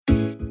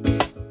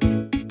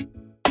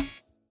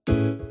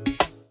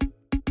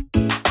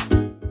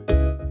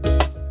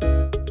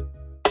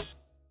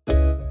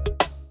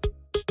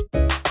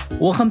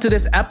Welcome to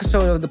this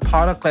episode of the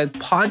Product Led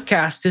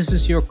Podcast. This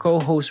is your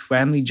co-host,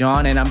 Ramley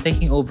John, and I'm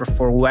taking over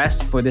for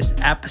Wes for this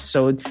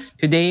episode.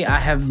 Today, I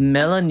have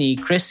Melanie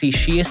Chrissy.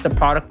 She is the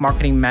Product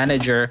Marketing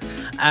Manager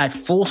at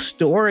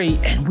FullStory,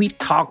 and we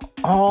talk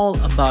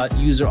all about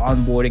user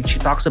onboarding. She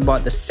talks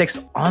about the 6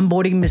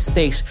 onboarding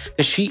mistakes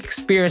that she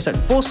experienced at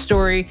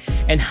FullStory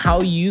and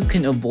how you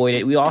can avoid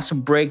it. We also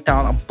break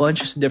down a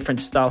bunch of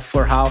different stuff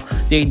for how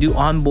they do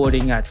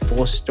onboarding at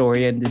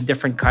FullStory and the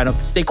different kind of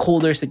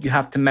stakeholders that you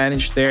have to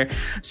manage there.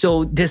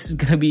 So this is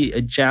going to be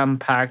a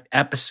jam-packed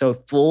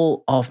episode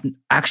full of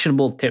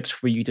actionable tips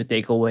for you to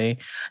take away.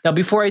 Now,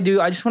 before I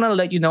do, I just want to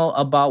let you know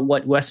about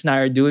what Wes and I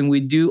are doing. We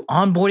do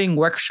onboarding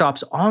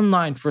workshops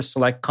online for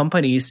select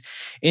companies.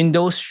 In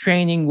those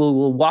training, we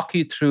will walk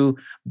you through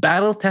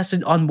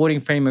battle-tested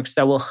onboarding frameworks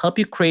that will help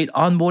you create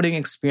onboarding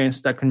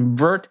experience that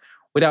convert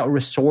without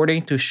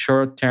resorting to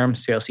short-term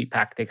salesy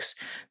tactics.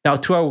 Now,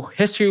 through our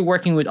history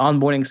working with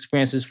onboarding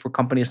experiences for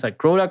companies like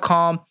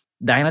Grow.com,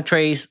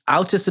 Dynatrace,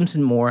 OutSystems,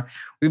 and more,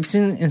 we've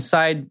seen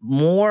inside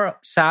more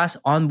SaaS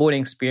onboarding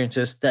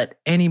experiences than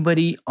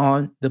anybody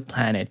on the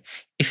planet.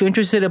 If you're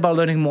interested about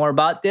learning more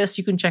about this,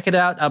 you can check it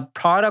out at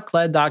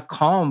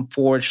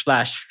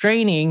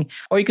productled.com/training,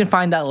 or you can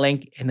find that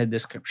link in the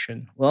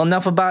description. Well,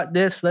 enough about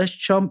this. Let's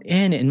jump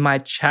in my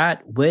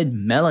chat with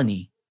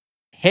Melanie.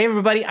 Hey,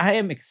 everybody. I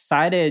am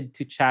excited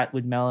to chat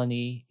with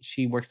Melanie.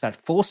 She works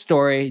at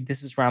FullStory.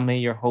 This is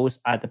Ramley, your host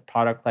at the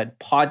Product Led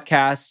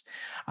Podcast.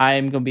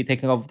 I'm going to be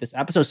taking over this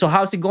episode. So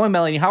how's it going,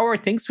 Melanie? How are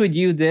things with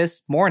you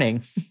this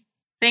morning?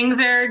 Things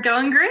are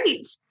going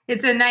great.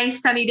 It's a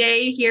nice sunny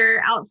day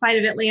here outside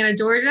of Atlanta,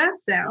 Georgia.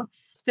 So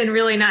it's been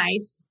really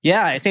nice.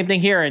 Yeah, same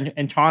thing here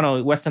in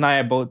Toronto. Wes and I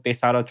are both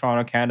based out of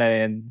Toronto,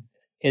 Canada.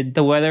 And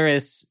the weather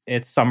it's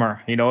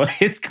summer.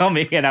 It's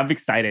coming and I'm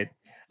excited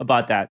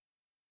about that.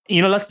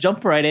 Let's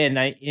jump right in.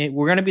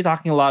 We're going to be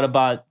talking a lot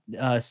about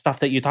stuff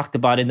that you talked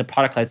about in the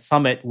Product Led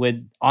Summit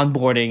with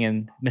onboarding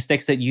and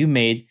mistakes that you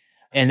made.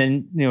 And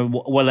then,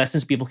 what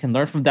lessons people can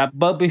learn from that.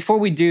 But before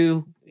we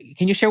do,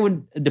 can you share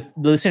with the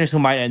listeners who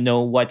might not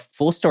know what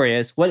FullStory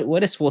is?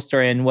 What is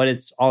FullStory and what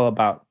it's all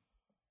about?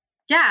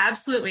 Yeah,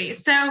 absolutely.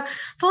 So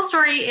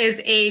FullStory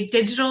is a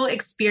digital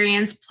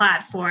experience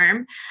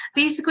platform.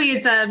 Basically,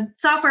 it's a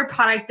software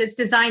product that's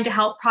designed to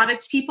help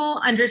product people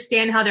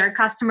understand how their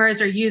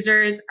customers or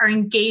users are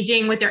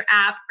engaging with their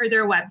app or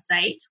their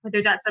website,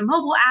 whether that's a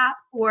mobile app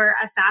or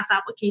a SaaS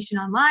application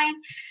online.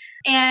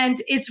 And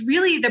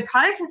the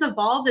product has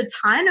evolved a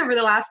ton over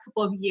the last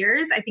couple of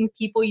years. I think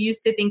people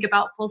used to think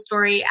about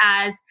FullStory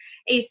as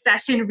a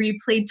session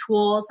replay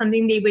tool,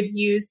 something they would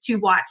use to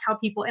watch how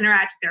people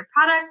interact with their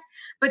product.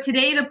 But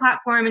today, the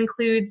platform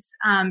includes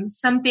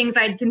some things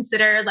I'd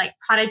consider like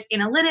product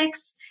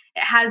analytics.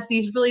 It has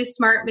these really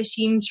smart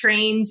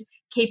machine-trained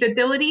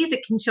capabilities.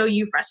 It can show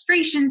you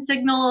frustration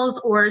signals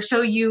or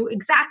show you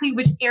exactly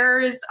which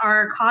errors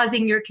are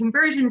causing your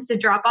conversions to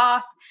drop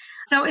off.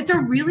 So it's a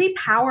really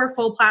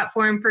powerful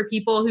platform for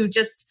people who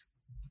just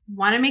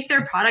want to make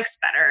their products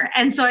better.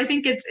 And so I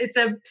think it's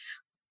a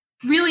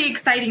really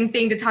exciting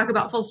thing to talk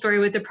about FullStory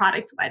with the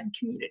product-led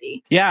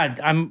community. Yeah,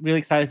 I'm really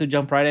excited to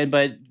jump right in.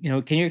 But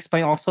can you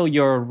explain also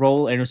your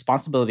role and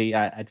responsibility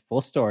at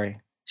FullStory?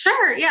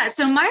 Sure. Yeah.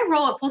 So my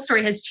role at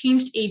FullStory has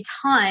changed a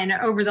ton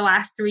over the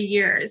last 3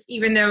 years,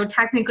 even though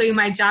technically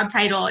my job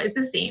title is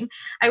the same.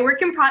 I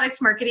work in product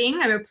marketing.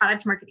 I'm a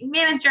product marketing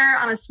manager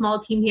on a small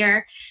team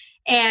here.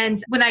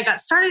 And when I got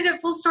started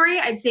at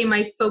FullStory, I'd say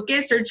my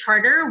focus or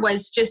charter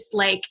was just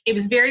it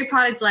was very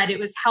product led. It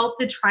was help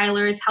the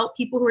trialers, help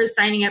people who are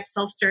signing up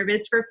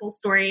self-service for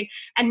FullStory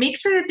and make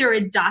sure that they're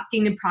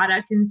adopting the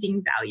product and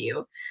seeing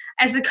value.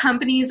 As the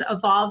company's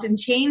evolved and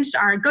changed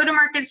our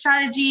go-to-market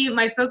strategy,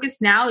 my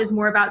focus now is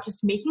more about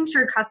just making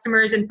sure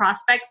customers and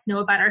prospects know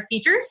about our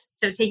features.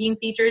 So taking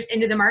features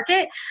into the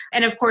market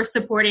and of course,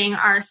 supporting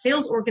our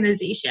sales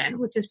organization,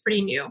 which is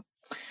pretty new.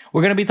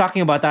 We're going to be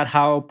talking about that,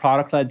 how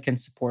product-led can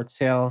support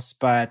sales.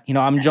 But,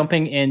 I'm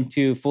jumping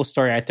into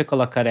FullStory. I took a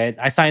look at it.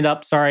 I signed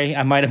up. Sorry,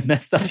 I might have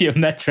messed up your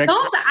metrics.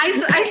 Oh, I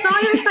saw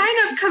your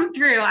sign-up come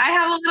through. I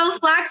have a little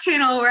Slack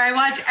channel where I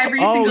watch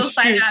every single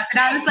sign-up. And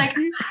I was like,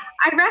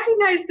 I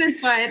recognize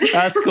this one.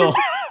 That's cool.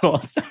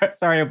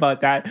 Sorry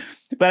about that.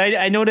 But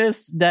I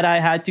noticed that I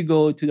had to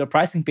go to the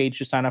pricing page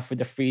to sign up for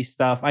the free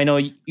stuff. I know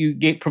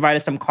you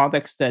provided some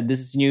context that this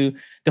is new.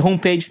 The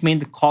homepage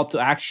main call to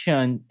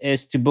action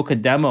is to book a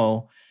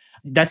demo.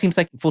 That seems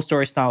like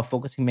FullStory is now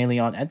focusing mainly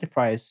on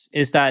enterprise.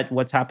 Is that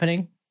what's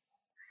happening?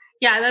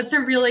 Yeah, that's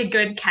a really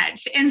good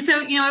catch. And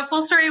so, at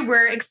FullStory,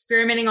 we're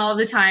experimenting all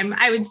the time.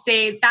 I would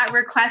say that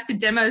request to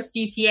demo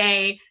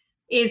CTA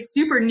is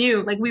super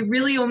new. We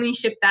really only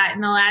shipped that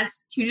in the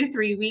last 2 to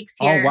 3 weeks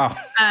here. Oh, wow.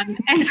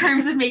 In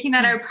terms of making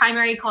that our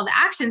primary call to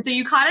action. So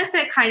you caught us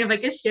at kind of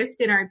a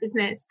shift in our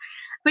business.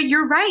 But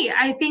you're right.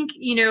 I think,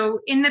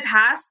 in the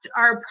past,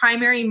 our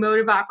primary mode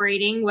of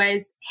operating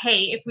was,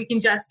 hey, if we can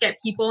just get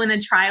people in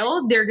a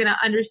trial, they're going to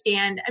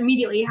understand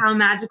immediately how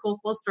magical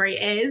FullStory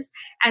is.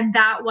 And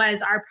that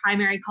was our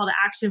primary call to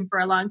action for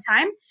a long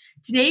time.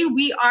 Today,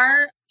 we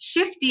are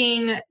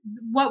shifting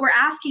what we're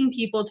asking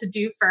people to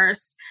do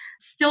first.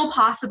 Still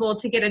possible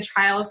to get a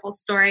trial of Full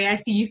Story. I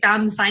see you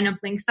found the sign up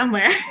link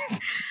somewhere.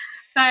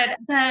 But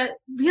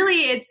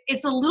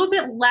it's a little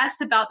bit less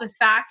about the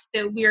fact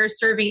that we are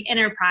serving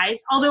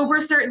enterprise, although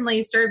we're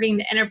certainly serving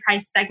the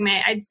enterprise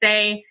segment. I'd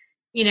say,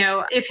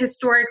 if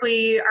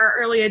historically our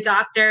early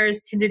adopters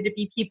tended to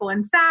be people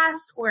in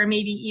SaaS or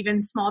maybe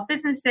even small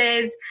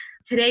businesses,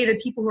 today the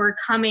people who are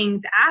coming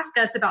to ask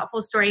us about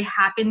Full Story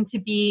happen to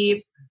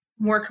be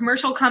more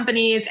commercial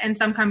companies, and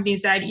some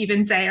companies that I'd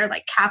even say are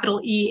like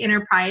capital E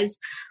enterprise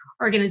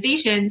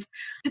organizations.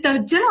 But the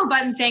demo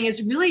button thing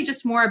is really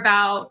just more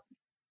about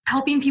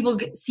helping people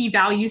see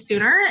value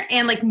sooner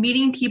and like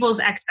meeting people's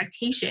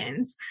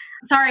expectations.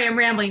 Sorry, I'm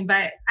rambling,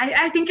 but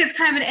I think it's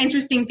kind of an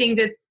interesting thing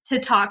to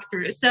talk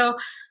through. So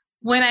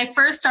when I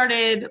first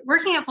started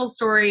working at Full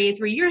Story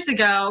 3 years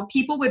ago,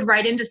 people would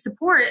write into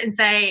support and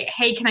say,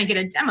 hey, can I get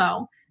a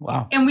demo?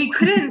 Wow. And we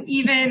couldn't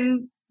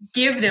even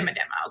give them a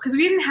demo because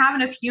we didn't have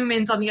enough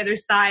humans on the other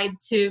side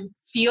to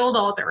field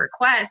all the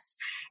requests.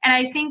 And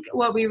I think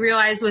what we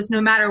realized was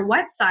no matter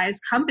what size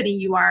company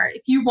you are,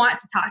 if you want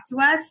to talk to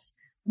us,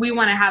 we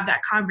want to have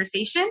that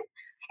conversation.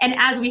 And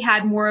as we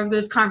had more of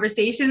those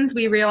conversations,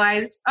 we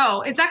realized,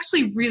 it's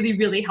actually really,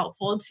 really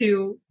helpful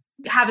to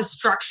have a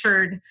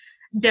structured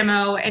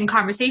demo and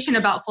conversation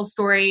about Full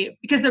Story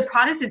because the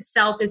product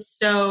itself is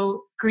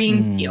so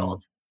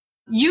greenfield.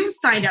 You've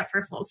signed up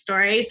for Full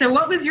Story. So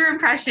what was your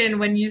impression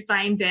when you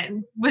signed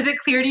in? Was it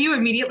clear to you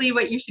immediately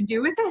what you should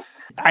do with it?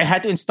 I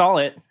had to install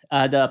it,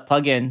 the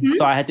plugin. Mm-hmm.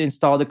 So I had to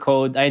install the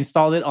code. I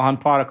installed it on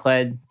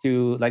Product-Led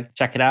to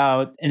check it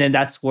out. And then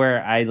that's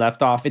where I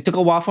left off. It took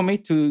a while for me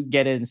to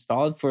get it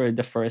installed for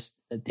the first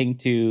thing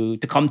to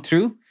come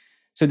through.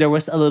 So there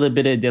was a little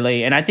bit of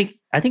delay. And I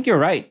think you're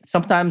right.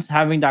 Sometimes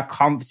having that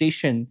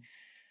conversation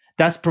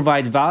does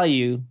provide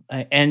value.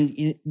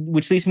 And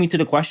which leads me to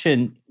the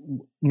question,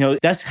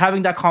 does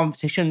having that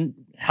conversation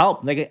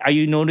help? Are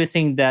you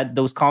noticing that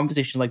those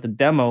conversations like the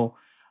demo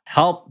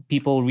help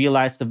people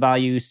realize the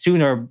value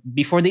sooner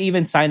before they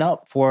even sign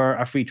up for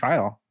a free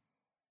trial?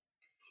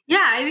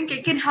 Yeah, I think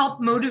it can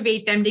help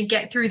motivate them to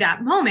get through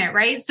that moment,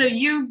 right? So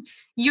you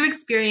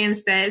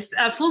experienced this.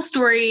 Full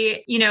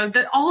Story,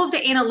 all of the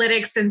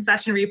analytics and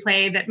session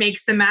replay that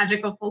makes the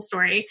magic of Full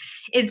Story,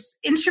 it's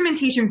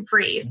instrumentation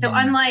free. So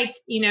unlike,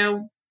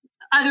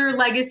 other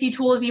legacy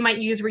tools you might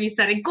use where you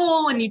set a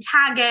goal and you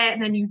tag it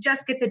and then you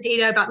just get the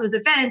data about those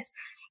events,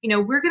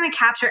 we're going to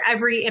capture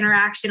every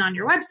interaction on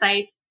your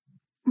website.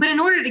 But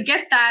in order to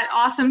get that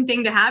awesome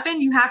thing to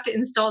happen, you have to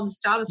install this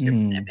JavaScript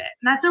snippet.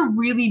 And that's a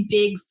really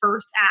big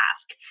first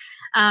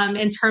ask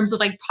in terms of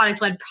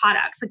product-led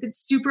products. It's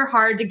super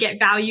hard to get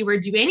value or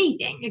do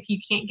anything if you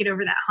can't get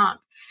over that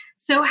hump.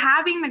 So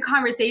having the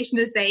conversation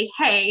to say,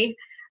 hey,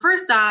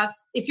 first off,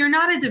 if you're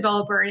not a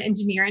developer or an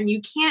engineer and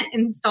you can't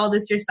install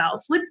this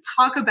yourself, let's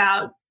talk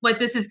about what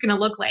this is going to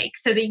look like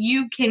so that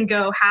you can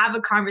go have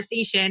a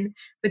conversation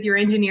with your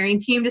engineering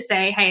team to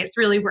say, hey, it's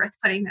really worth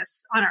putting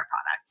this on our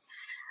product.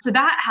 So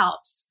that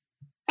helps.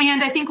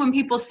 And I think when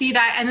people see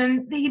that and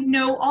then they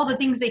know all the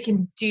things they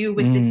can do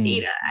with the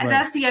data. And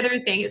that's the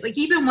other thing is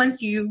even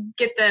once you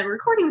get the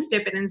recording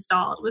snippet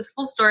installed with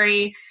Full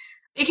Story,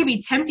 it can be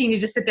tempting to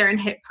just sit there and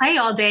hit play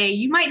all day.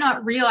 You might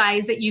not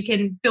realize that you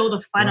can build a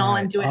funnel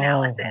and do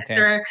analysis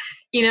or,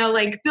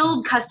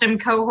 build custom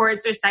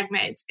cohorts or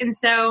segments. And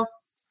so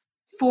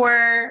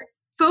for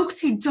folks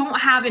who don't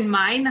have in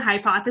mind the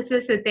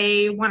hypothesis that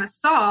they want to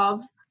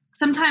solve,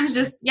 sometimes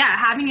just,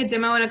 having a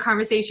demo and a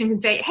conversation can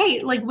say, hey,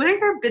 what are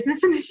your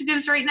business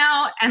initiatives right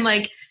now? And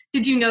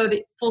did you know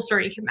that Full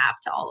Story can map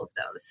to all of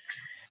those?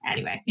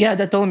 Anyway. Yeah,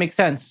 that totally makes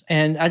sense.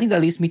 And I think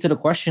that leads me to the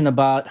question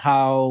about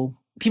how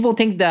people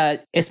think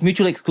that it's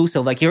mutually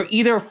exclusive. You're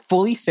either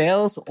fully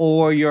sales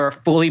or you're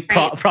fully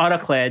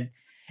product-led.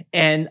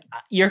 And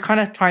you're kind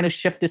of trying to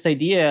shift this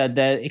idea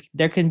that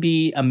there can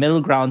be a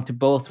middle ground to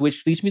both,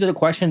 which leads me to the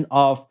question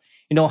of,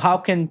 how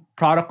can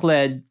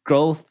product-led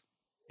growth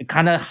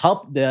kind of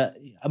help a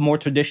more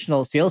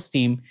traditional sales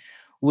team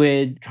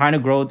with trying to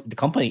grow the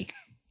company?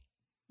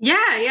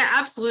 Yeah,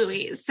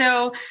 absolutely.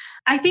 So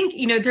I think,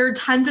 there are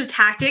tons of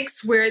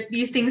tactics where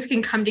these things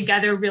can come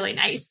together really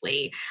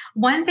nicely.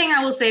 One thing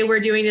I will say we're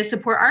doing to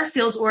support our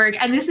sales org,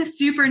 and this is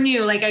super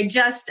new, I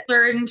just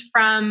learned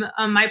from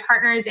my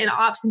partners in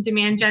ops and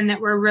demand gen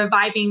that we're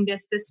reviving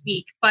this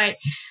week. But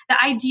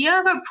the idea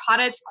of a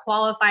product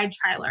qualified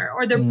trialer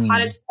or the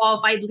product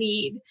qualified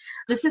lead,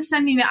 this is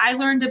something that I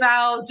learned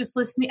about just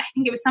listening. I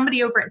think it was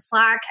somebody over at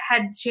Slack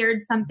had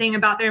shared something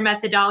about their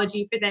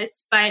methodology for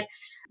this, but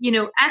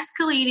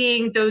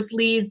escalating those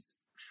leads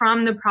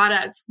from the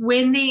product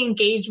when they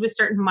engage with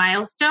certain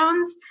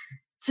milestones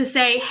to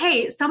say,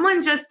 hey,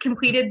 someone just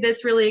completed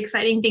this really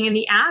exciting thing in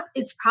the app.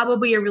 It's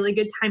probably a really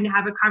good time to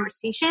have a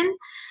conversation.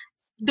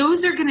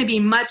 Those are going to be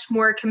much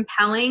more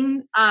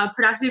compelling,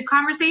 productive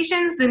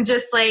conversations than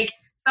just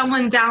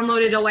someone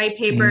downloaded a white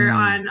paper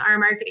on our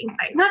marketing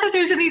site. Not that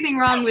there's anything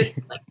wrong with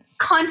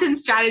content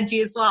strategy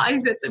as well. I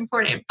think that's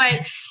important.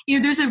 But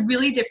there's a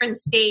really different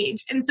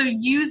stage. And so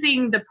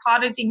using the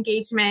product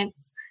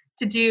engagements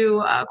to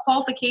do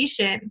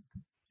qualification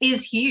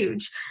is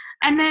huge.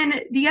 And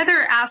then the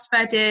other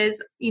aspect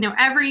is,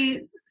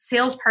 every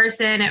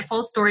salesperson at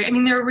Full Story,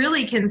 they're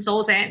really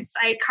consultants.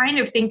 I kind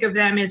of think of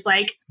them as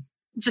like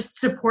just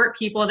support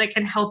people that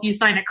can help you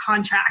sign a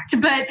contract.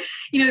 But,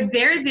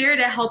 they're there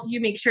to help you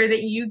make sure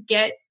that you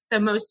get the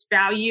most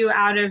value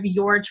out of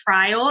your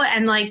trial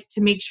and like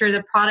to make sure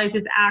the product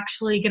is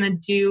actually going to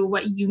do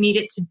what you need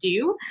it to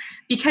do,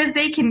 because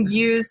they can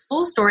use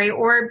Full Story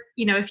or,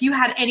 if you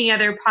had any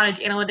other product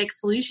analytics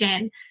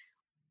solution,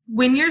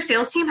 when your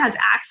sales team has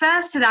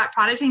access to that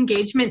product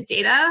engagement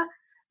data,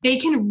 they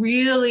can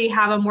really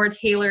have a more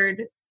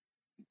tailored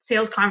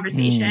sales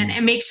conversation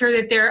and make sure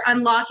that they're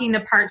unlocking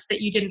the parts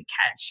that you didn't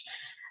catch.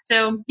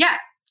 So yeah,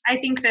 I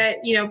think that,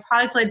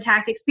 product-led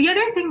tactics. The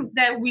other thing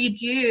that we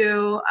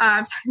do,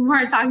 more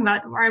I'm talking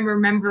about, more I'm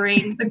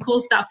remembering the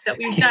cool stuff that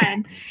we've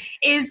done,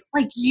 is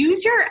like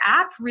use your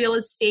app real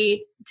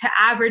estate to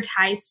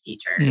advertise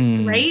features,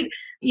 right?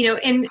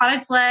 In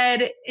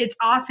product-led, it's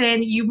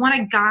often you want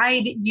to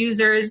guide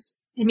users,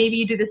 and maybe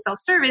you do the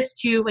self-service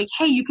to like,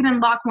 hey, you can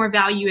unlock more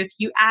value if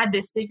you add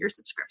this to your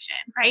subscription,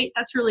 right?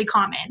 That's really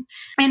common.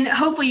 And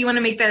hopefully you want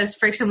to make that as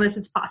frictionless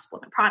as possible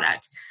in the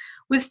product.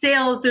 With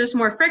sales, there's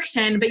more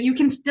friction, but you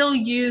can still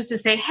use to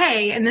say,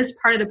 hey, in this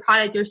part of the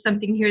product, there's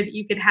something here that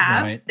you could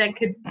have that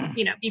could,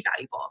 be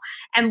valuable.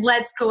 And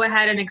let's go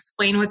ahead and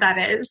explain what that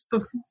is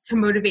to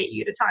motivate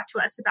you to talk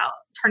to us about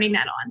turning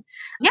that on.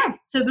 Yeah.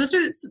 So those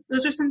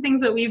are some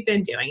things that we've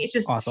been doing. It's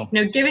just, awesome.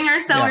 Giving our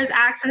sellers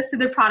access to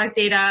the product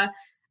data,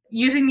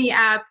 using the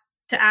app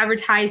to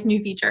advertise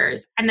new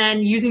features, and then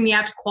using the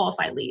app to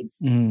qualify leads.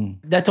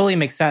 That totally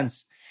makes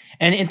sense.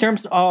 And in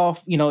terms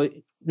of,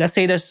 let's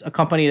say there's a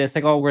company that's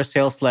like, oh, we're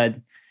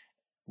sales-led.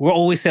 We're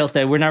always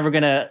sales-led. We're never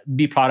going to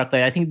be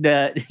product-led. I think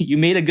that you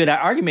made a good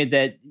argument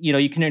that,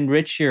 you can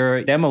enrich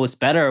your demos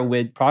better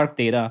with product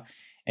data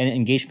and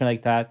engagement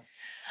like that.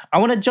 I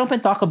want to jump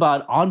and talk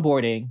about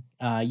onboarding.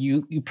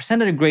 You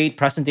presented a great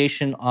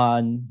presentation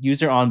on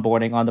user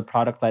onboarding on the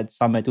Product-Led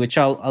Summit, which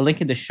I'll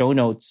link in the show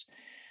notes.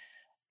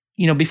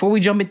 Before we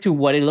jump into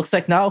what it looks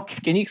like now,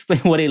 can you explain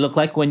what it looked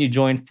like when you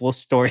joined Full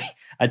Story?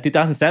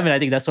 2007, I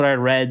think that's what I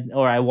read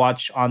or I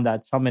watched on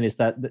that summit. Is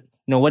that,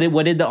 what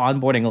did the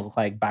onboarding look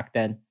like back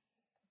then?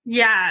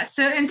 Yeah.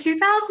 So in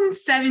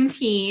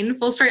 2017,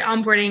 Full Story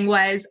onboarding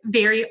was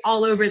very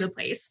all over the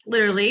place,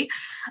 literally.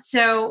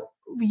 So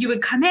you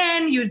would come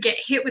in, you would get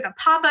hit with a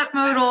pop-up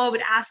modal,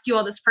 would ask you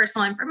all this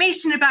personal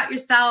information about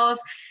yourself.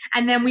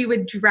 And then we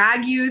would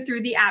drag you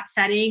through the app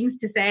settings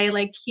to say,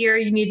 like, here,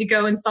 you need to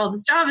go install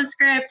this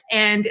JavaScript.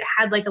 And it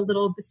had like a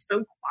little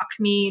bespoke walk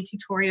me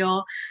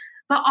tutorial.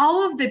 But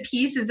all of the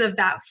pieces of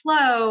that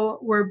flow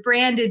were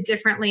branded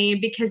differently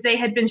because they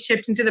had been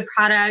shipped into the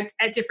product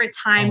at different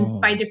times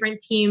by different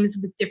teams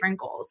with different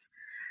goals.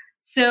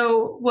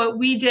 So what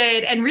we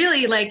did, and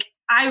really like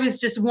I was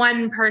just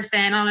one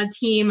person on a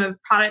team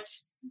of product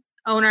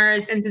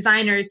owners and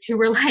designers who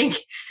were like,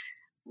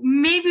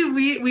 maybe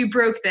we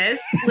broke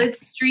this,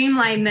 let's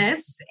streamline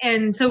this.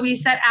 And so we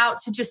set out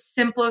to just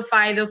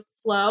simplify the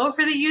flow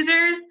for the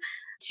users,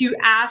 to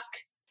ask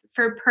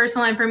for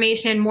personal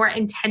information more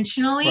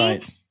intentionally,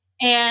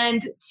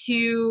 and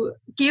to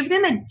give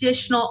them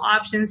additional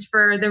options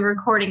for the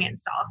recording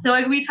install. So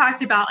like we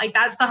talked about, like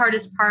that's the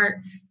hardest part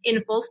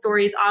in Full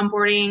Story's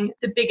onboarding,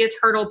 the biggest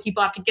hurdle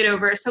people have to get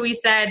over. So we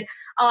said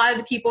a lot of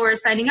the people who are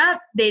signing up,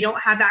 they don't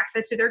have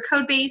access to their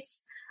code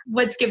base.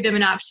 Let's give them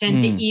an option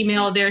to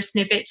email their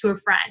snippet to a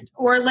friend.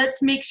 Or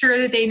let's make sure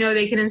that they know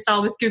they can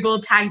install with Google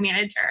Tag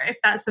Manager if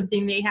that's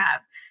something they have.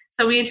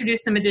 So we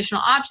introduced some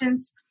additional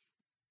options.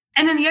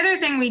 And then the other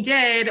thing we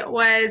did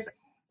was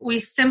we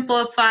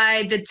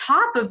simplified the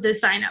top of the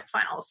sign-up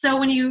funnel. So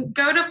when you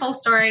go to Full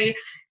Story,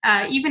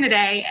 even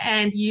today,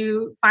 and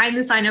you find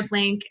the sign-up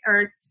link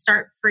or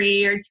start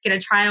free or to get a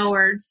trial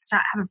or to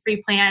have a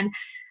free plan,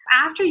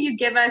 after you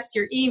give us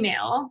your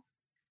email,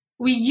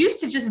 we used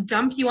to just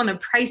dump you on the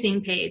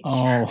pricing page,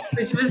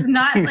 which was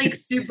not like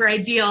super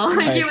ideal.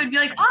 Like it would be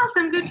like,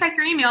 awesome, go check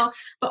your email.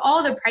 But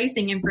all the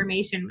pricing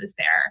information was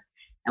there.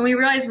 And we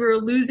realized we were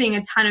losing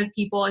a ton of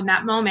people in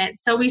that moment.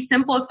 So we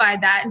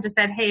simplified that and just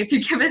said, hey, if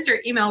you give us your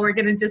email, we're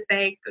going to just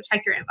say, go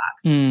check your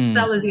inbox. So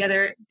that was the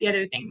other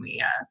thing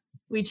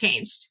we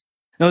changed.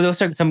 No,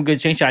 those are some good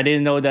changes. I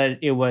didn't know that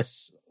it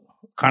was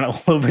kind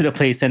of all over the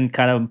place and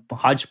kind of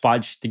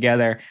hodgepodge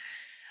together.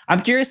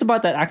 I'm curious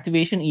about that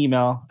activation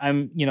email.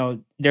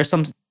 There's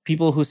some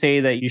people who say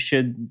that you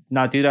should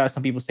not do that.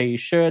 Some people say you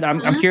should.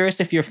 I'm curious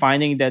if you're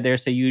finding that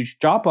there's a huge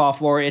drop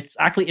off or it's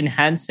actually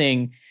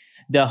enhancing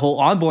the whole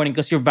onboarding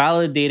because you're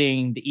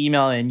validating the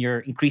email and you're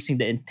increasing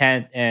the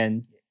intent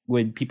and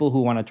with people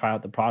who want to try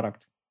out the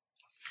product.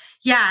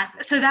 Yeah.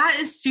 So that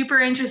is super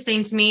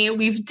interesting to me.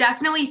 We've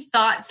definitely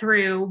thought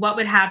through what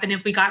would happen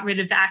if we got rid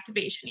of the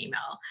activation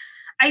email.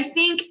 I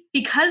think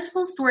because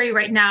Full Story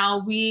right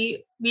now,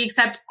 we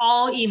accept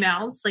all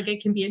emails, like it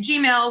can be a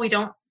Gmail. We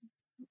don't,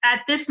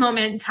 at this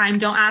moment in time,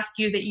 don't ask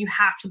you that you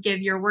have to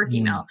give your work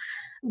email.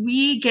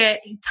 We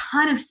get a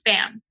ton of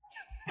spam.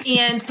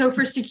 And so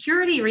for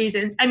security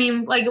reasons,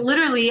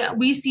 literally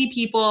we see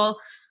people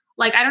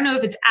like, I don't know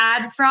if it's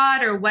ad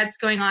fraud or what's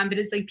going on, but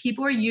it's like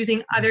people are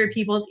using other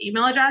people's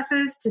email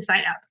addresses to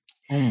sign up.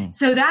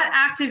 So that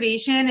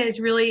activation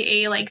is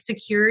really a like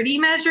security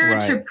measure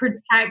to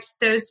protect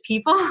those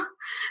people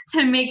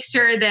to make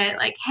sure that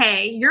like,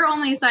 hey, you're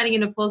only signing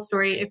into Full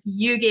Story if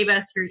you gave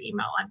us your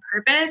email on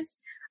purpose.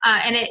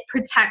 And it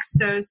protects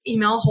those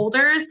email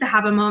holders to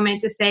have a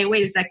moment to say,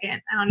 wait a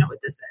second, I don't know what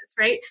this is,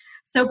 right?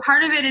 So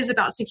part of it is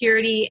about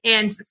security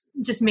and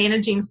just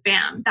managing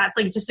spam. That's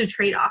like just a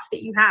trade-off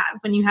that you have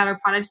when you have a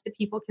product that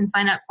people can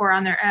sign up for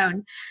on their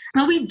own.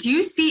 But we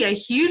do see a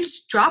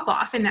huge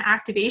drop-off in the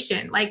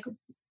activation. Like,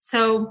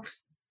 so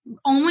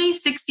only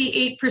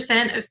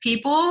 68% of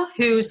people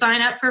who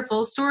sign up for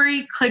Full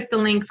Story click the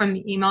link from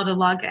the email to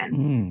log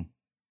in.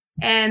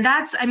 And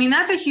that's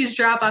a huge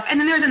drop off. And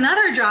then there's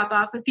another drop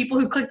off of people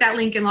who click that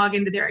link and log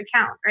into their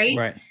account,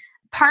 right?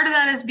 Part of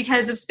that is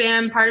because of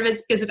spam. Part of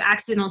it's because of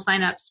accidental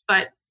signups.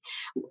 But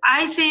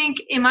I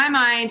think in my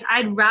mind,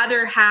 I'd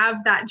rather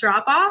have that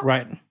drop off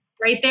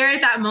right there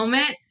at that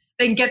moment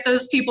than get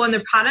those people in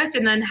the product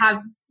and then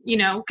have,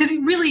 because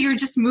really you're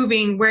just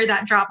moving where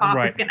that drop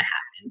off is going to happen.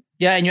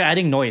 Yeah, and you're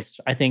adding noise,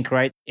 I think,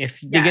 right?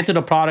 If you get to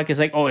the product, it's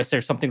like, oh, is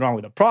there something wrong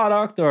with the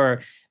product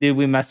or did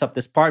we mess up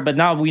this part? But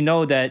now we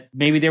know that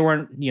maybe they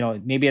weren't,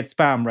 maybe it's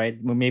spam, right?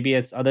 Or maybe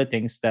it's other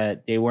things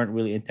that they weren't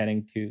really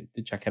intending to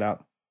check it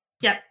out.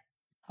 Yep.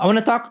 I want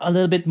to talk a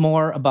little bit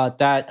more about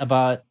that,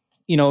 about,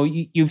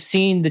 you've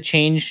seen the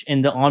change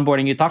in the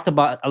onboarding. You talked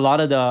about a lot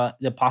of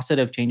the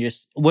positive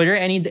changes. Were there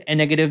any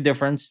negative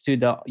difference to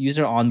the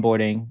user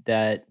onboarding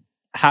that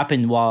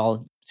happened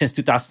since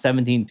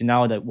 2017 to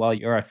now while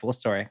you're at Full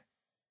Story?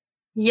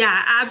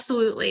 Yeah,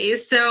 absolutely.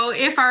 So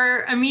if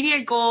our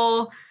immediate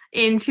goal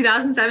in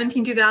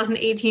 2017,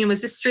 2018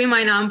 was to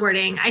streamline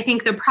onboarding, I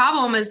think the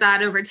problem is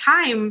that over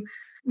time,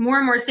 more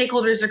and more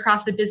stakeholders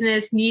across the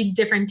business need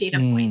different data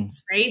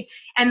points, right?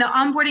 And the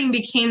onboarding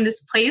became this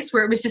place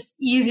where it was just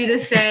easy to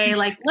say,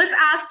 like, let's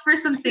ask for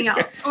something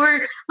else,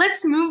 or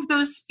let's move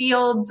those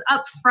fields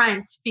up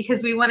front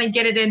because we want to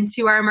get it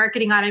into our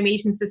marketing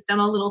automation system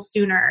a little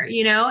sooner,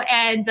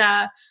 And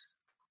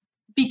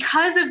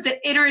because of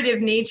the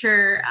iterative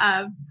nature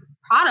of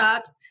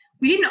product,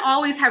 we didn't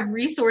always have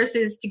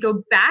resources to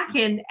go back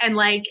and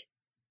like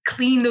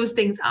clean those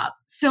things up.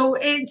 So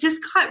it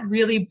just got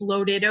really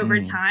bloated over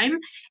time.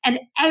 And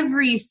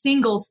every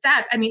single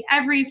step,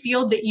 every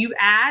field that you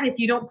add, if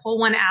you don't pull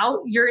one out,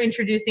 you're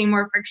introducing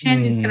more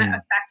friction. It's going to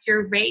affect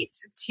your rate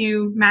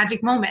to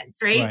magic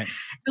moments, right?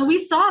 So we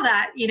saw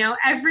that,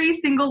 every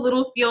single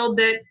little field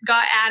that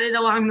got added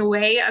along the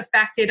way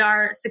affected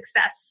our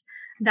success.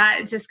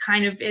 That just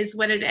kind of is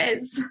what it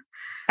is.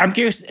 I'm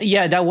curious.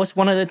 Yeah, that was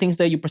one of the things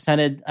that you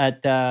presented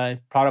at the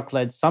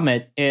Product-Led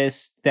Summit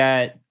is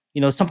that,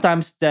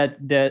 sometimes that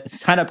the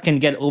sign up can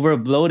get over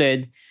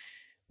bloated.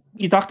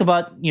 You talked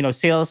about,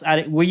 sales.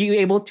 Were you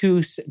able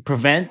to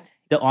prevent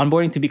the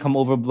onboarding to become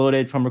over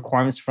bloated from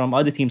requirements from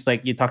other teams?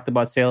 Like you talked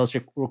about sales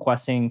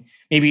requesting,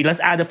 maybe let's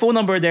add a phone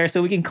number there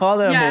so we can call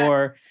them,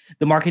 or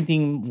the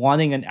marketing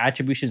wanting an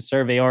attribution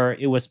survey, or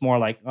it was more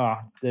like,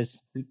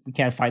 we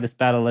can't fight this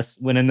battle, let's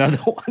win another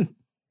one.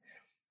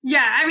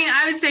 Yeah,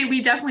 I would say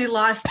we definitely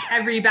lost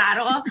every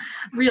battle.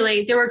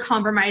 Really, there were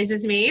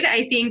compromises made.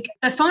 I think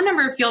the phone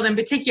number field in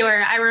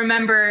particular, I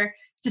remember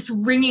just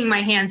wringing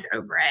my hands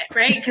over it,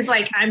 right? Because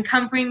I'm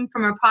coming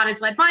from a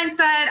product-led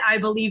mindset. I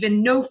believe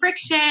in no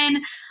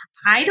friction.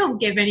 I don't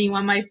give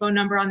anyone my phone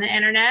number on the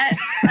internet.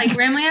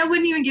 Ramley, I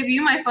wouldn't even give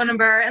you my phone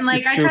number. And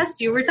I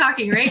trust you, we're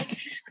talking, right?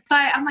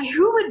 But I'm like,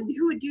 who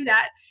would do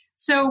that?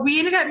 So we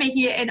ended up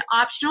making it an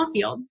optional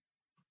field.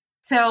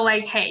 So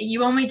hey,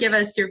 you only give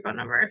us your phone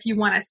number if you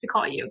want us to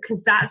call you,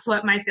 because that's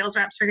what my sales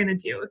reps are going to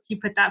do if you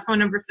put that phone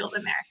number field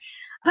in there.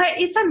 But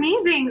it's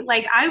amazing.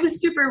 I was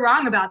super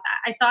wrong about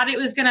that. I thought it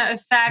was going to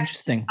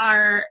affect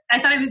I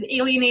thought it would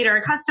alienate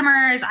our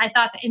customers. I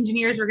thought the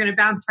engineers were going to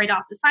bounce right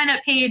off the sign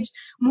up page.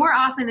 More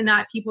often than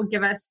not, people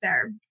give us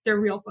their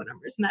real phone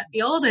numbers in that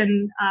field.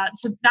 And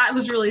so that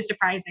was really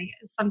surprising.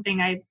 It's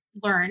something I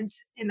learned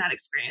in that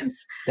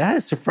experience. That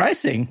is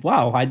surprising.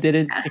 Wow. I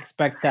didn't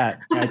expect that.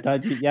 I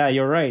thought,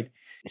 you're right.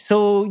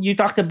 So you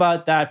talked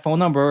about that phone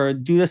number.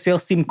 Do the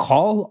sales team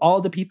call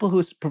all the people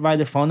who provide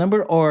the phone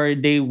number, or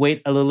they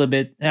wait a little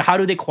bit? How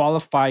do they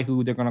qualify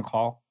who they're going to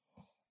call?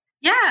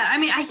 Yeah,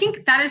 I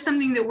think that is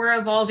something that we're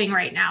evolving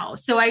right now.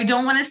 So I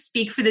don't want to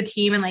speak for the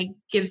team and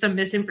give some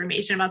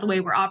misinformation about the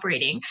way we're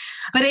operating.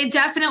 But it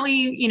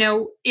definitely,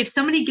 if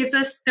somebody gives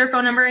us their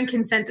phone number and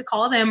consent to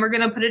call them, we're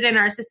going to put it in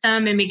our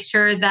system and make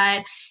sure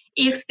that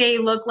if they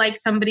look like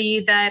somebody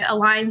that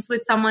aligns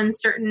with someone's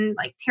certain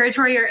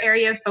territory or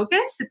area of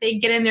focus, that they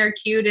get in their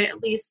queue to at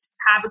least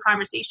have a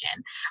conversation.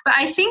 But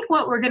I think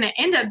what we're going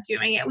to end up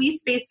doing, at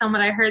least based on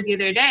what I heard the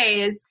other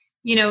day, is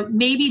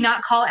maybe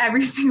not call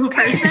every single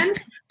person,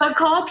 but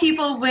call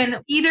people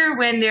when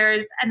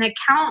there's an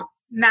account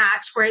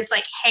match where it's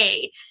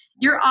hey,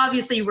 you're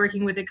obviously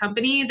working with a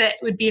company that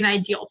would be an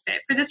ideal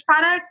fit for this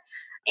product,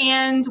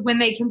 and when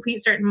they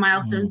complete certain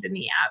milestones in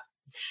the app.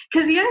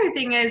 Because the other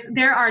thing is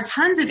there are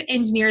tons of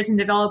engineers and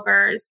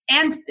developers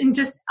and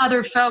just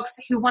other folks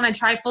who want to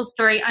try Full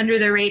Story under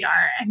the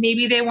radar. And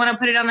maybe they want to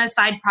put it on a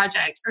side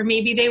project, or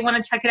maybe they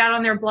want to check it out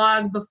on their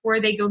blog before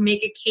they go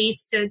make a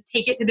case to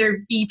take it to their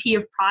VP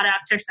of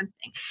product or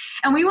something.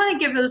 And we want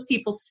to give those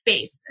people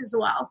space as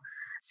well.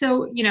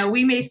 So,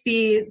 we may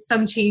see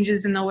some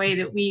changes in the way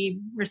that we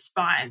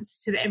respond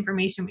to the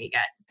information we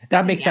get.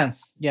 That makes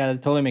sense. Yeah,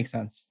 that totally makes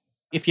sense.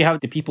 If you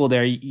have the people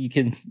there, you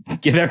can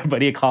give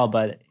everybody a call,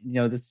 but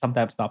this is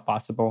sometimes not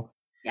possible.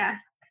 Yeah.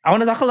 I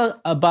want to talk a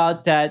lot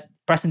about that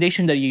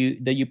presentation that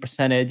you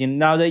presented.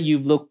 Now that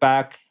you've looked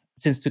back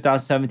since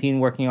 2017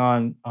 working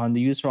on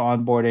the user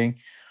onboarding,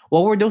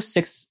 what were those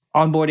 6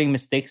 onboarding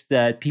mistakes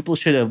that people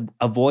should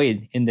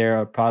avoid in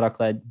their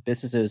product-led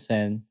businesses?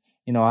 And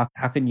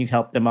how can you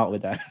help them out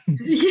with that?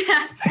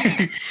 Yeah.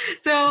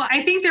 So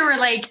I think there were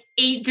like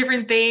 8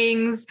 different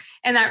things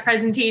in that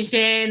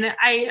presentation.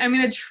 I'm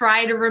going to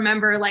try to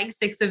remember like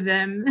 6 of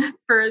them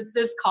for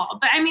this call.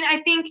 But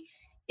I think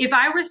if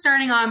I were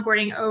starting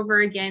onboarding over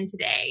again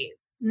today,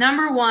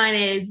 number 1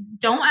 is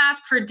don't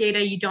ask for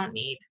data you don't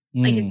need.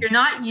 Like if you're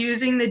not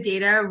using the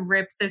data,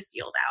 rip the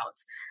field out.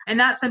 And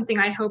that's something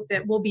I hope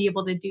that we'll be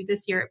able to do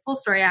this year at Full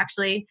Story.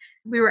 Actually,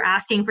 we were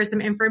asking for some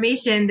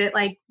information that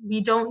like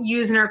we don't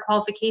use in our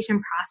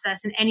qualification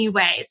process in any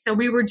way. So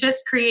we were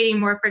just creating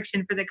more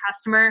friction for the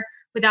customer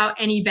without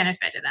any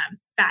benefit to them.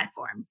 Bad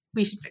form.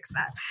 We should fix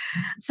that.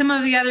 Some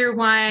of the other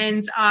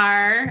ones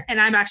are,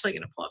 and I'm actually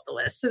going to pull up the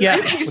list so that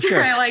I make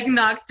sure I like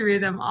knock through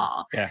them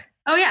all. Yeah.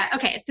 Oh, yeah.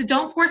 Okay. So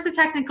don't force the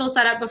technical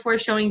setup before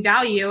showing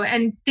value,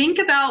 and think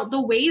about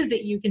the ways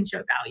that you can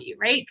show value,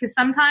 right? Because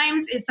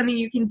sometimes it's something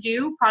you can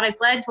do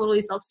product-led, totally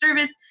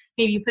self-service.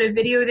 Maybe you put a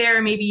video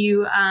there. Maybe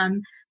you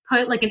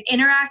put like an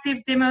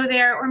interactive demo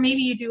there, or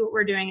maybe you do what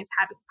we're doing is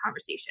having a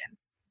conversation.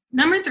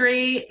 Number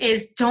 3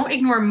 is don't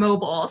ignore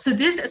mobile. So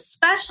this,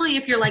 especially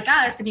if you're like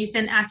us and you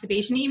send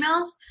activation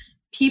emails,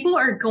 people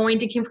are going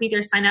to complete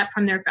their sign up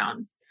from their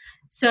phone.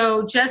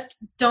 So just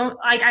don't,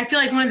 I feel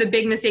like one of the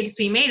big mistakes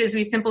we made is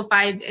we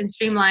simplified and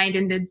streamlined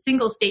and did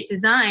single state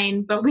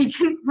design, but we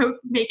didn't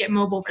make it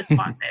mobile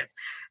responsive.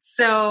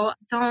 So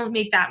don't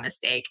make that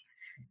mistake.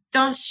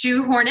 Don't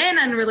shoehorn in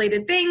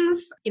unrelated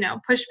things,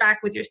 push back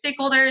with your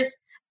stakeholders.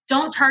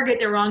 Don't target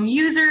the wrong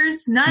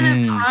users. None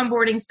of the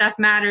onboarding stuff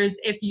matters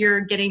if you're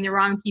getting the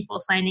wrong people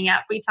signing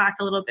up. We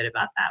talked a little bit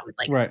about that with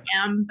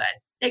spam, but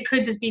it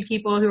could just be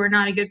people who are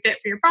not a good fit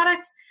for your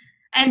product.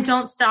 And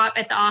don't stop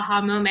at the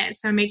aha moment.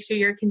 So make sure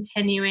you're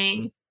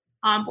continuing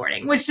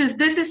onboarding,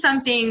 this is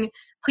something,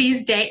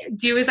 please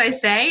do as I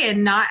say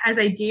and not as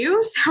I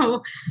do.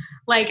 So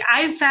like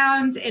I've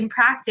found in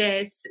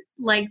practice,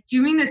 like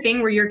doing the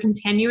thing where you're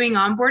continuing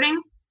onboarding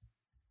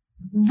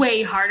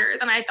way harder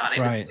than I thought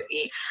it was going to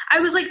be. I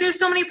was like, there's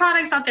so many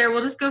products out there.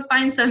 We'll just go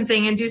find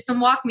something and do some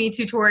walk me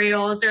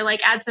tutorials or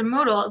like add some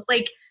modals.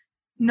 Like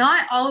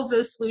not all of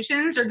those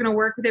solutions are going to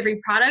work with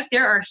every product.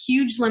 There are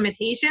huge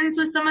limitations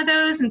with some of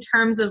those in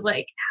terms of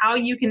like how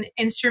you can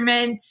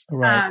instrument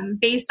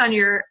based on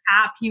your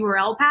app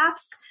URL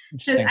paths.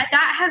 So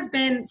that has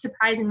been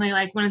surprisingly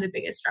like one of the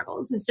biggest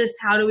struggles is just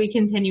how do we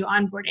continue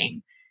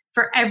onboarding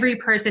for every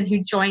person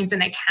who joins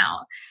an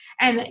account.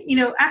 And,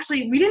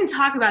 actually we didn't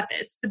talk about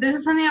this, but this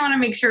is something I want to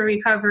make sure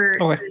we cover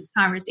in this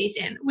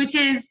conversation, which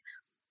is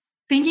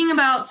thinking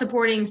about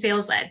supporting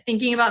sales-led,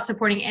 thinking about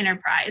supporting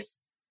enterprise.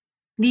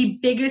 The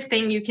biggest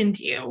thing you can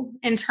do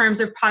in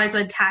terms of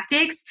product-led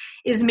tactics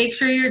is make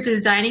sure you're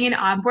designing an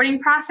onboarding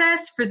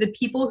process for the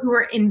people who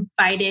are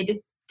invited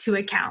to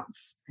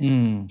accounts.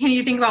 Can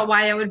you think about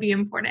why that would be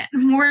important?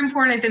 More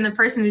important than the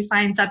person who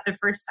signs up the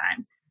first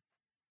time.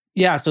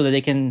 Yeah, so that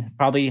they can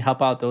probably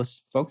help out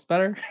those folks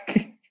better.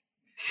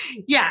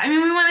 Yeah, we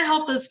want to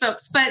help those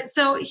folks. But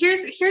so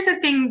here's a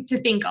thing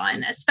to think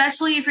on,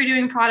 especially if you're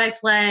doing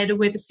product-led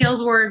with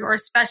sales org, or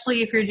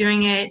especially if you're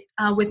doing it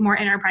with more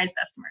enterprise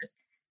customers.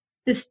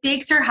 The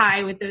stakes are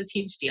high with those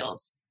huge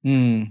deals.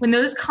 When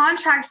those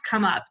contracts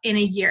come up in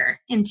a year,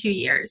 in 2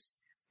 years,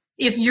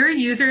 if your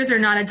users are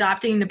not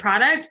adopting the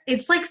product,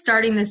 it's like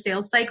starting the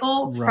sales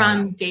cycle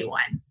from day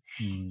one.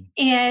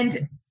 And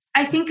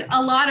I think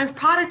a lot of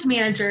product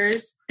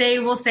managers, they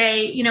will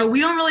say, we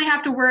don't really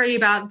have to worry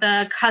about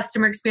the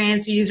customer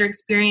experience or user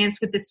experience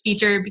with this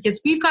feature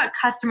because we've got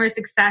customer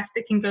success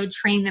that can go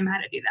train them how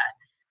to do that.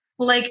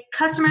 Well, like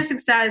customer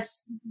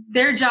success,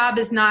 their job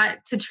is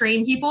not to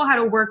train people how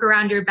to work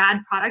around your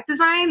bad product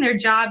design. Their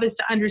job is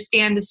to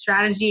understand the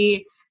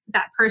strategy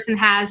that person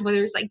has,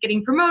 whether it's like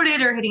getting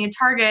promoted or hitting a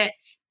target,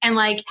 and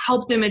like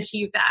help them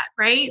achieve that,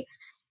 right?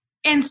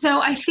 And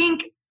so I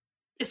think,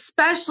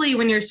 especially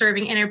when you're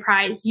serving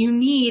enterprise, you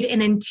need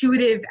an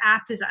intuitive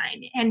app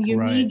design, and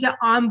you need to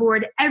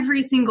onboard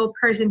every single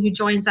person who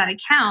joins that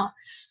account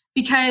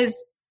because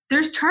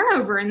there's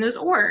turnover in those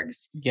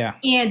orgs. Yeah.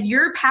 And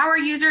your power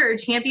user or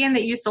champion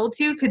that you sold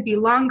to could be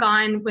long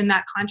gone when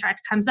that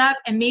contract comes up.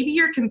 And maybe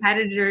your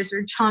competitors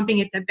are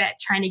chomping at the bit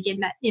trying to get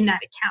in that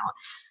account.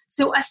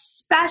 So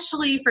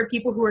especially for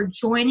people who are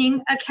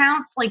joining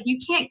accounts, like you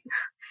can't,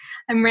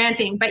 I'm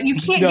ranting, but you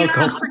can't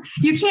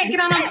you can't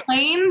get on a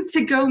plane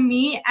to go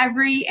meet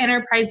every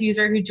enterprise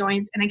user who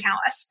joins an account,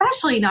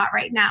 especially not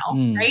right now,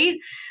 right?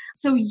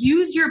 So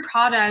use your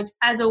product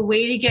as a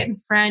way to get in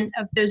front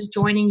of those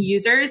joining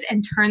users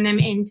and turn them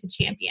into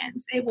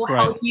champions. It will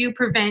help you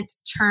prevent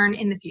churn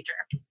in the future.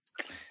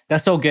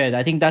 That's so good.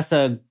 I think that's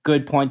a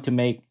good point to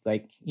make.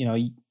 Like,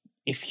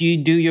 if you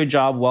do your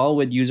job well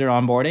with user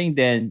onboarding,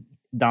 then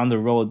down the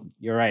road,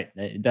 you're right,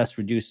 it does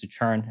reduce the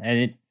churn, and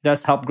it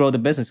does help grow the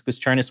business, because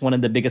churn is one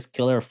of the biggest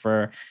killer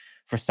for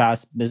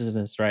SaaS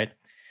businesses, right?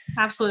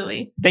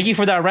 Absolutely. Thank you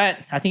for that rant.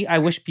 I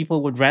wish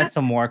people would rant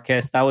some more,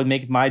 because that would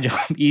make my job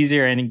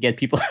easier and get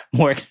people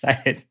more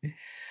excited.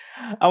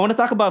 I want to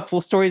talk about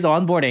FullStory's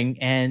onboarding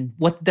and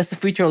what does the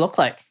future look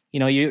like?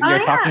 You're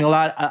talking a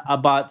lot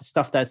about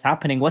stuff that's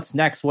happening. What's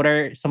next? What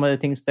are some of the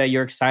things that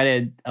you're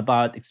excited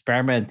about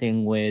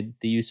experimenting with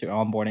the user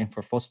onboarding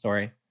for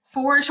FullStory?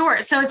 For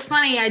sure. So it's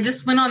funny. I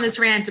just went on this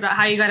rant about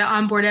how you got to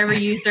onboard every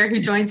user who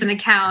joins an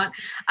account.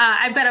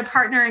 I've got a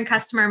partner in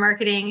customer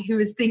marketing who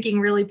is thinking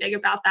really big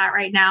about that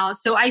right now.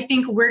 So I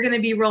think we're going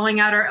to be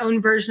rolling out our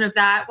own version of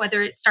that,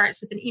 whether it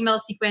starts with an email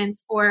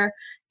sequence or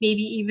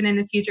maybe even in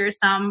the future,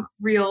 some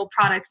real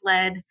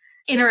product-led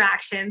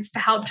interactions to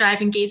help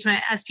drive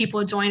engagement as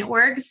people join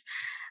orgs.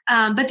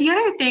 But the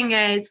other thing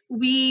is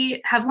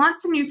we have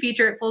launched a new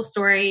feature at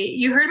FullStory.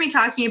 You heard me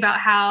talking about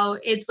how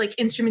it's like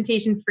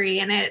instrumentation free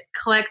and it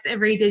collects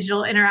every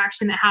digital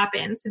interaction that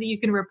happens so that you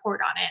can report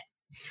on it.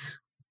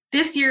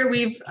 This year,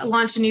 we've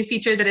launched a new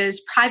feature that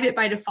is private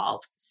by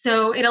default.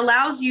 So it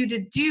allows you to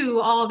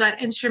do all of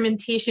that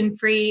instrumentation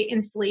free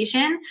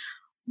installation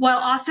while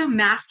also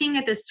masking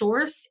at the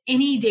source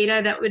any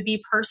data that would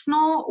be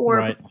personal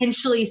or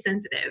potentially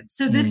sensitive.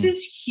 So this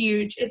is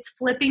huge. It's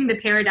flipping the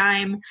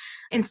paradigm.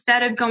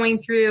 Instead of going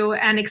through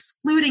and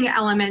excluding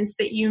elements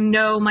that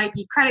might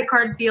be credit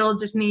card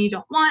fields or something you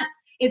don't want,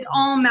 it's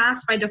all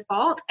masked by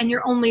default and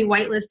you're only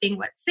whitelisting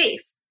what's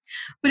safe.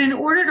 But in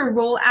order to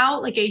roll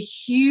out like a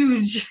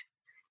huge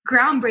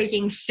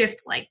groundbreaking shift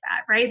like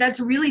that, right?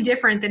 That's really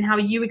different than how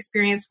you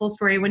experienced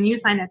FullStory when you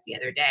signed up the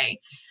other day.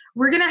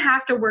 We're going to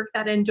have to work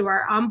that into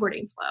our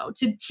onboarding flow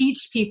to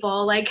teach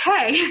people like,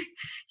 hey,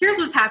 here's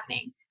what's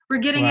happening. We're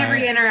getting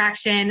every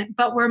interaction,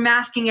 but we're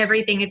masking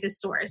everything at the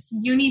source.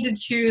 You need to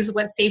choose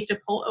what's safe to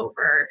pull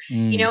over,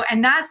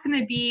 and that's going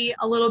to be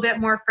a little bit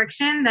more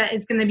friction that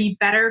is going to be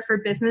better for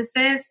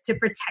businesses to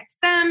protect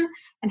them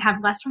and have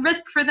less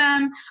risk for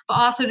them, but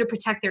also to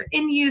protect their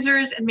end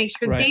users and make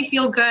sure they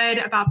feel good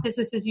about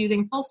businesses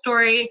using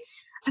FullStory.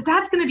 So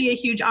that's going to be a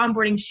huge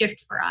onboarding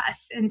shift for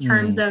us in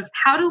terms of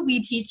how do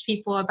we teach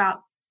people about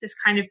this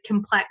kind of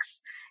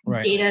complex,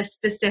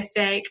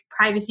 data-specific,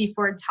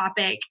 privacy-forward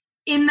topic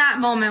in that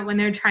moment when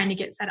they're trying to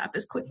get set up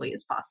as quickly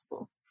as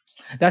possible.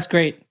 That's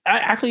great. I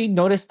actually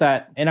noticed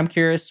that, and I'm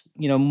curious,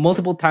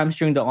 multiple times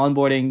during the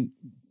onboarding,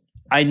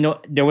 I know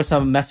there was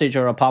a message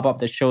or a pop-up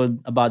that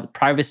showed about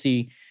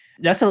privacy.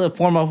 That's a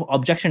form of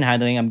objection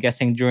handling, I'm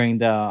guessing, during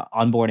the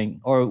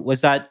onboarding. Or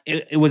was that,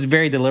 it was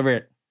very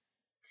deliberate?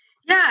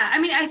 Yeah, I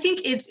mean, I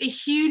think it's a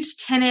huge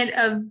tenet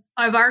of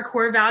our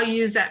core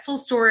values at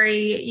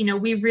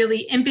FullStory. We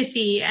really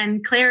empathy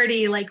and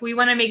clarity. Like we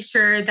want to make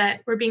sure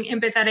that we're being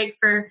empathetic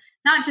for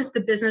not just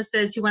the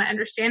businesses who want to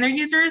understand their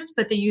users,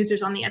 but the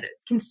users on the other,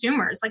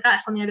 consumers like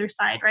us on the other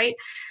side, right?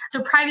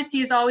 So privacy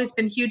has always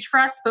been huge for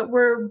us, but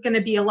we're going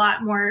to be a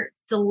lot more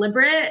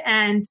deliberate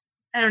and,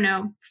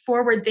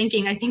 forward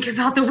thinking, I think,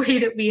 about the way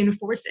that we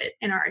enforce it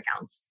in our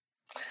accounts.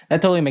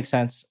 That totally makes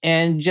sense.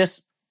 And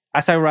just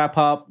as I wrap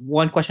up,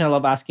 one question I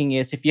love asking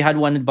is if you had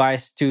one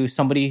advice to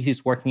somebody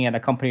who's working at a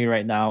company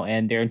right now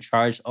and they're in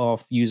charge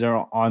of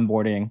user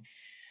onboarding,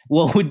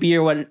 what would be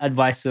your one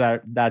advice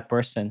to that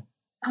person?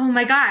 Oh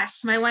my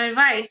gosh, my one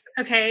advice.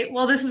 Okay,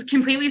 well, this is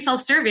completely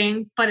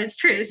self-serving, but it's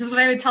true. This is what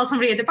I would tell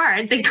somebody at the bar.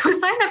 I'd say, go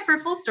sign up for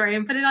FullStory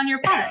and put it on your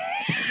product.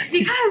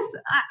 Because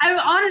I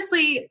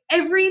honestly,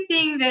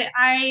 everything that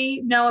I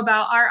know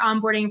about our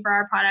onboarding for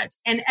our product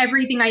and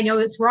everything I know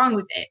that's wrong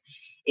with it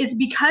is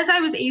because I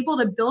was able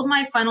to build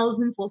my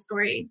funnels in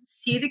FullStory,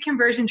 see the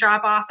conversion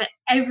drop off at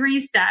every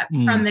step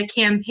from the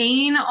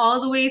campaign all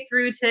the way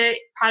through to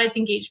product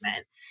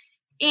engagement.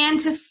 And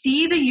to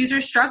see the user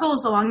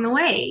struggles along the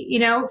way,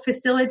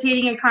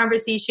 facilitating a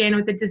conversation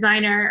with a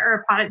designer or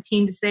a product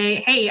team to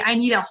say, hey, I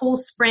need a whole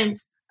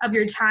sprint of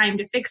your time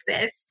to fix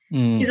this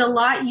is a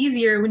lot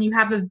easier when you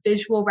have a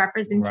visual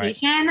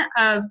representation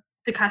of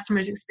the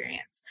customer's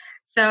experience.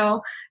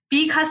 So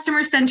be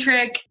customer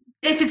centric.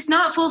 If it's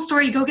not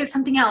FullStory, go get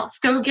something else.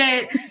 Go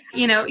get,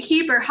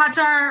 Heap or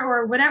Hotjar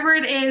or whatever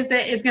it is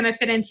that is going to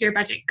fit into your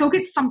budget. Go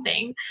get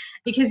something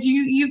because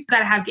you've got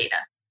to have data.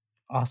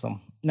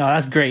 Awesome. No,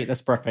 that's great.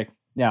 That's perfect.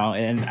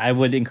 And I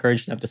would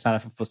encourage them to sign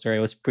up for FullStory. It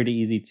was pretty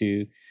easy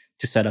to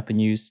set up and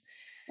use.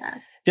 Yeah.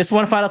 Just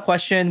one final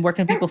question. Where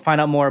can people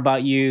find out more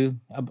about you?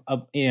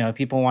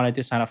 People wanted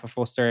to sign up for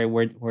FullStory.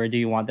 Where do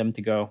you want them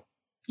to go?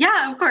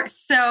 Yeah, of course.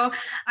 So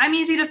I'm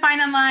easy to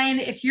find online.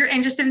 If you're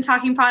interested in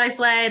talking products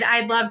led,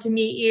 I'd love to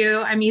meet you.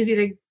 I'm easy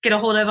to get a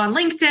hold of on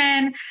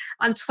LinkedIn.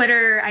 On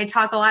Twitter, I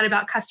talk a lot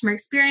about customer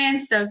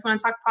experience. So if you want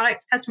to talk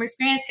product customer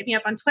experience, hit me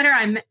up on Twitter.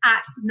 I'm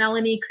at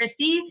Melanie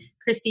Chrissy.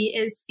 Chrissy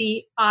is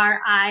CRISSEY.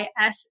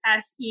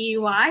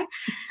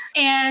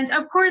 And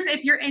of course,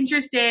 if you're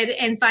interested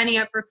in signing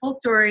up for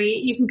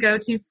FullStory, you can go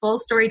to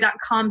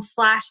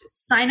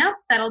fullstory.com/signup.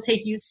 That'll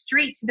take you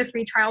straight to the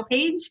free trial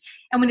page.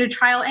 And when your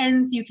trial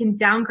ends, you can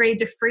downgrade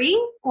to free,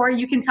 or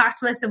you can talk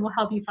to us and we'll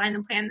help you find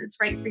the plan that's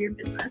right for your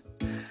business.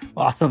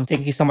 Awesome.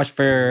 Thank you so much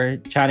for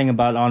chatting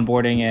about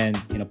onboarding and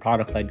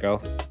product-led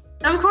growth.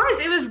 Of course,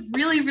 it was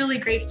really, really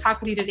great to talk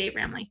with you today,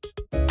 Ramlee.